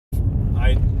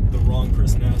the wrong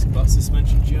person to ask about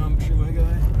suspension geometry, my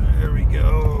guy. There we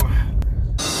go.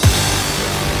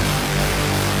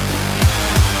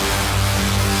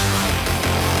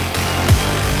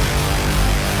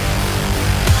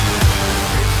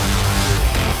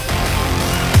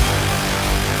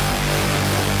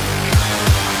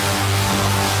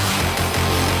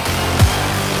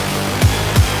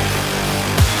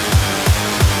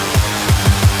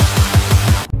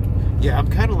 Yeah, I'm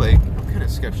kind of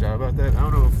sketched out about that. I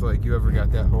don't know if like you ever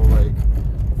got that whole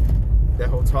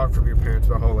talk from your parents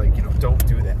about how like, you know, don't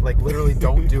do that. Like literally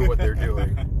don't do what they're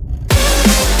doing.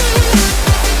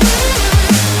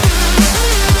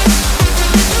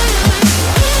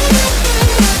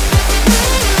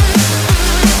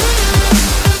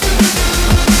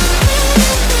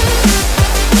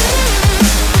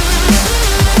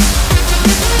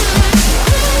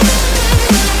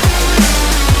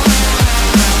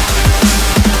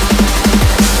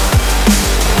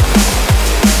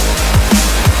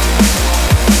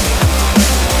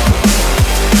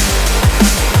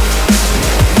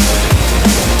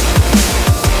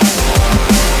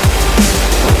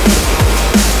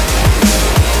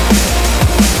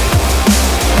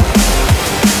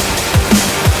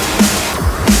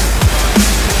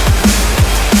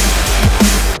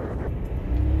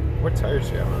 What tires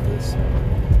do you have on this?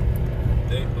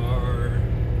 They are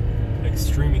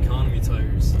extreme economy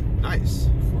tires. Nice.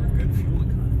 For a good fuel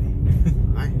economy.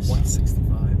 Nice.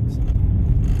 165s.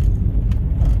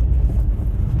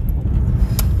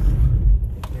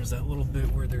 There's that little bit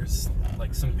where there's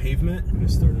like some pavement and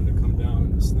it's starting to come down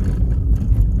in the snow.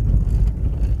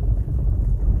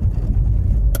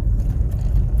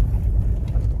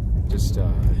 Just,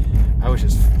 I was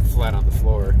just flat on the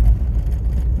floor.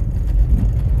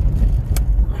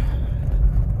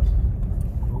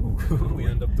 We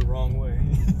end up the wrong way.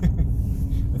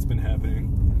 That's been happening.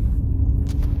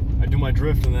 I do my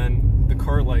drift and then the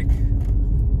car like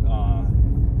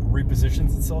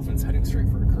repositions itself and it's heading straight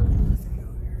for a curve.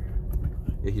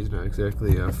 Yeah, he's not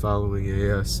exactly following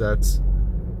a set.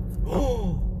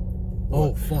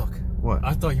 Oh fuck. What?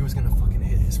 I thought he was gonna fucking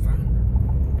hit his friend.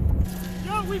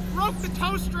 Yo, we broke the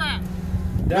toe strap.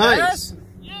 Nice.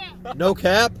 Yeah. No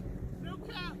cap. No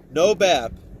cap. No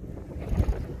bap.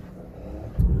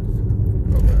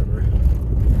 Whatever.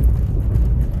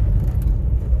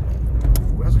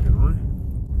 Ooh, that's a good one.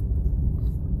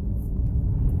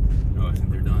 No, I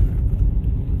think they're done.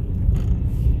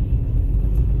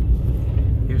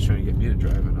 He was trying to get me to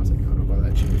drive, and I was like, I don't know about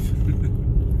that, Chief.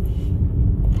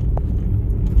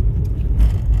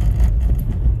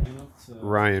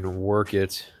 Ryan, work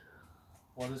it.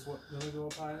 What is what? Really go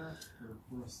up higher?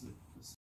 Or